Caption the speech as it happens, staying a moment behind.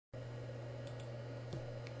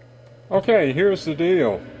Okay, here's the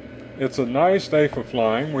deal. It's a nice day for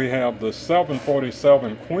flying. We have the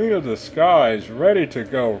 747 Queen of the Skies ready to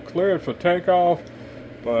go, cleared for takeoff.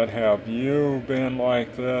 But have you been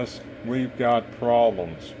like this? We've got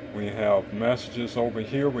problems. We have messages over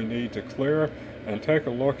here we need to clear, and take a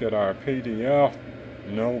look at our PDF,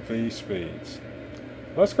 no V speeds.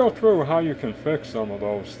 Let's go through how you can fix some of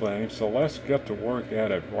those things, so let's get to work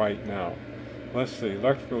at it right now. Let's see,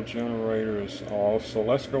 electrical generator is off, so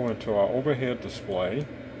let's go into our overhead display.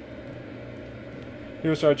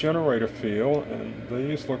 Here's our generator field, and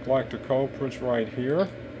these look like the culprits right here.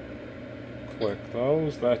 Click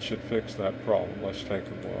those, that should fix that problem. Let's take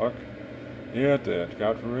a look. Yeah, it did.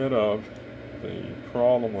 Got rid of the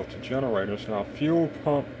problem with the generators. Now, fuel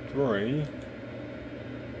pump 3.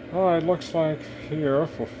 It looks like here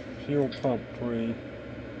for fuel pump 3.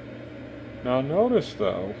 Now notice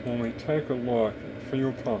though, when we take a look at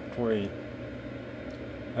fuel pump 3,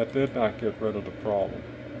 that did not get rid of the problem.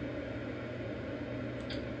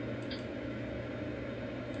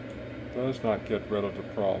 Does not get rid of the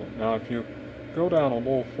problem. Now if you go down a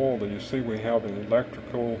little further, you see we have an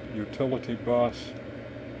electrical utility bus.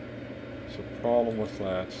 There's a problem with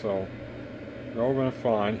that. So go over and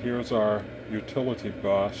find, here's our utility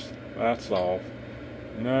bus. That's off.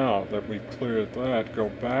 Now that we've cleared that, go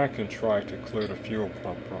back and try to clear the fuel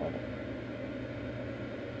pump problem.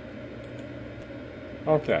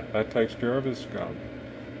 Okay, that takes care of its gump.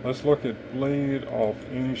 Let's look at bleed off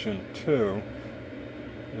engine 2.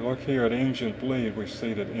 You look here at engine bleed, we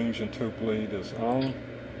see that engine 2 bleed is on.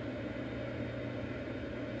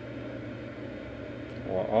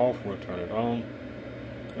 Or off, we'll turn it on.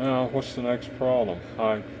 Now, what's the next problem?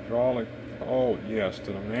 Hydraulic, oh yes,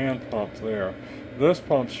 the demand pump there. This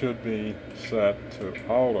pump should be set to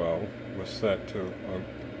auto, was set to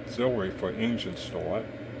auxiliary for engine start.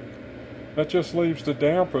 That just leaves the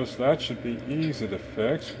dampers. That should be easy to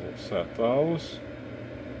fix. We'll set those.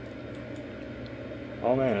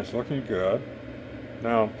 Oh man, it's looking good.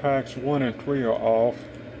 Now packs 1 and 3 are off.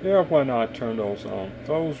 Yeah, why not turn those on?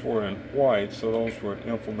 Those were in white, so those were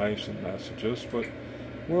information messages, but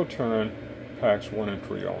we'll turn packs 1 and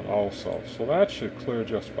 3 on also. So that should clear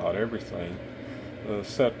just about everything. The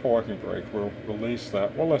set parking brake, we'll release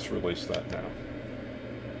that. Well, let's release that now.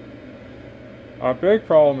 Our big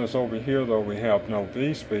problem is over here though, we have no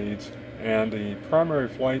V speeds, and the primary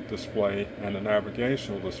flight display and the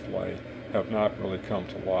navigational display have not really come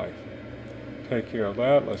to life. Take care of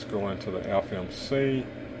that. Let's go into the FMC.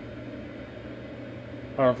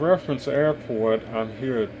 Our reference airport, I'm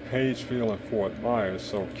here at Pageville and Fort Myers,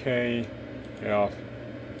 so KFMY.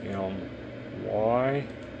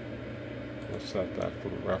 Let's set that for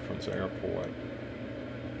the reference airport.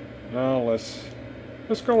 Now let's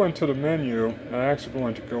go into the menu. I'm actually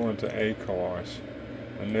going to go into ACARS,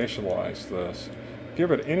 initialize this.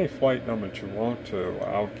 Give it any flight number that you want to.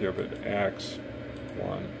 I'll give it X,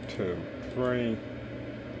 1, 2, 3.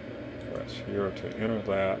 Press here to enter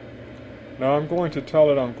that. Now I'm going to tell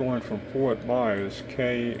it I'm going from Fort Myers,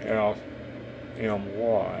 KFMY,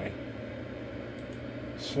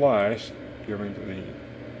 / giving the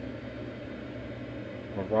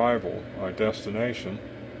arrival or destination.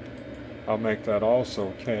 I'll make that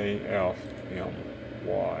also KFMY.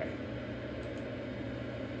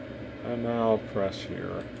 And now press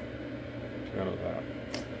here to enter that.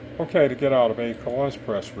 Okay, to get out of ACARS,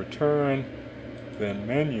 press return, then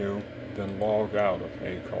menu, then log out of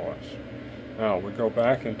ACARS. Now we go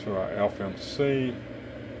back into our FMC,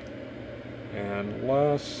 and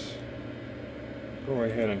let's go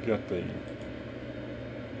ahead and get the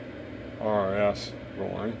RS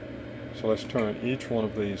going. So let's turn each one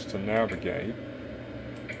of these to navigate,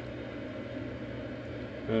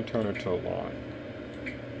 and turn it to a line.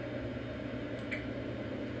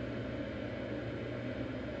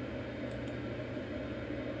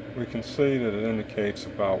 We can see that it indicates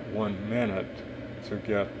about 1 minute to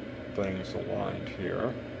get things aligned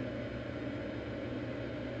here.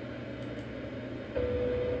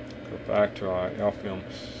 Go back to our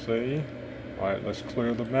FMC. Alright, let's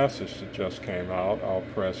clear the message that just came out. I'll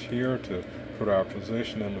press here to put our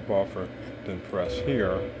position in the buffer, then press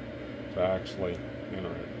here to actually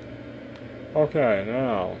enter it. Okay,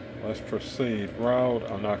 now let's proceed. Route,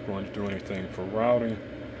 I'm not going to do anything for routing.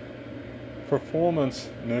 Performance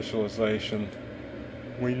initialization,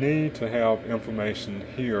 we need to have information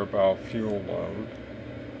here about fuel load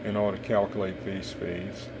in order to calculate V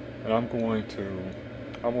speeds. And I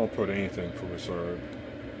won't put anything for reserve.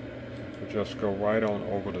 So just go right on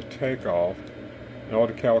over to takeoff. In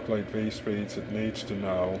order to calculate V speeds, it needs to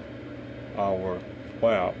know our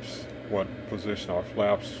flaps, what position our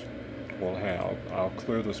flaps we'll have. I'll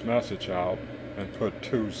clear this message out and put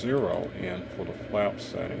 20 in for the flap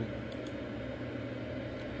setting.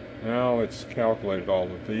 Now it's calculated all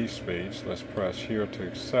the V speeds. Let's press here to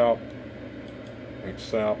accept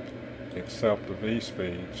the V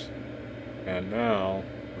speeds. And now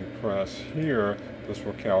we press here. This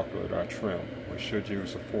will calculate our trim. We should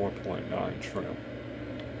use a 4.9 trim.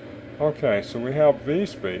 Okay, so we have V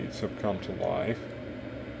speeds have come to life,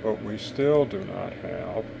 but we still do not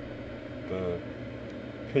have the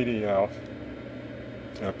PFD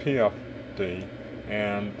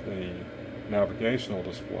and the navigational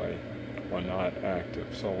display are not active.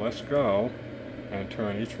 So let's go and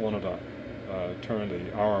turn each one of the turn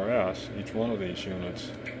the RRS, each one of these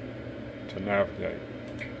units, to navigate.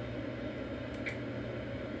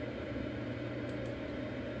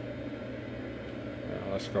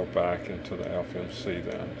 Now let's go back into the FMC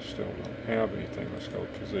then. Still don't have anything. Let's go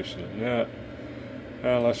position the net.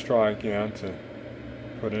 And let's try again to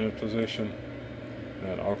put in a position.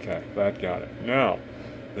 And okay, that got it. Now,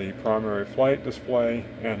 the primary flight display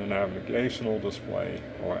and the navigational display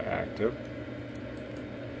are active.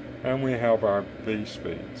 And we have our V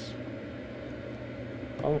speeds.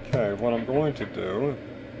 Okay, what I'm going to do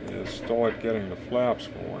is start getting the flaps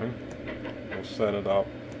going. We'll set it up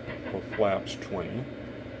for flaps 20.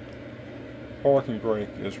 Parking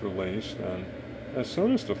brake is released, and as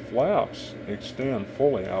soon as the flaps extend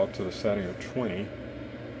fully out to the setting of 20,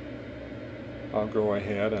 I'll go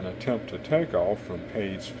ahead and attempt to take off from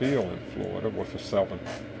Page Field in Florida with a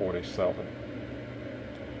 747.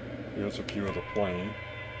 Here's a view of the plane.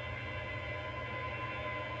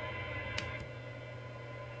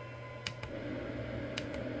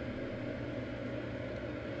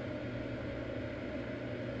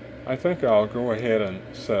 I think I'll go ahead and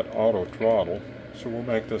set auto throttle, so we'll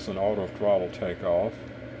make this an auto throttle takeoff.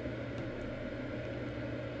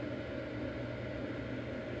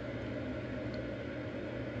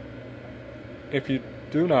 If you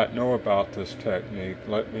do not know about this technique,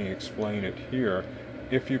 let me explain it here.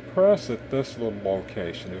 If you press at this little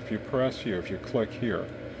location, if you press here, if you click here,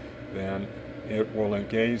 then it will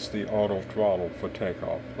engage the auto throttle for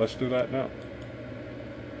takeoff. Let's do that now.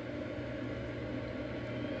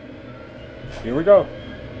 Here we go.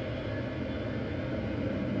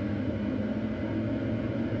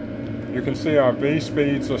 You can see our V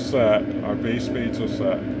speeds are set. Our V speeds are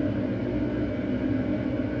set.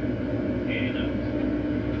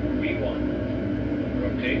 V1.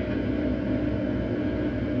 Rotate.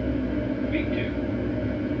 V2.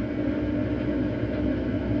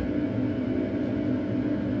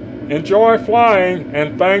 Enjoy flying,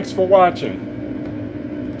 and thanks for watching.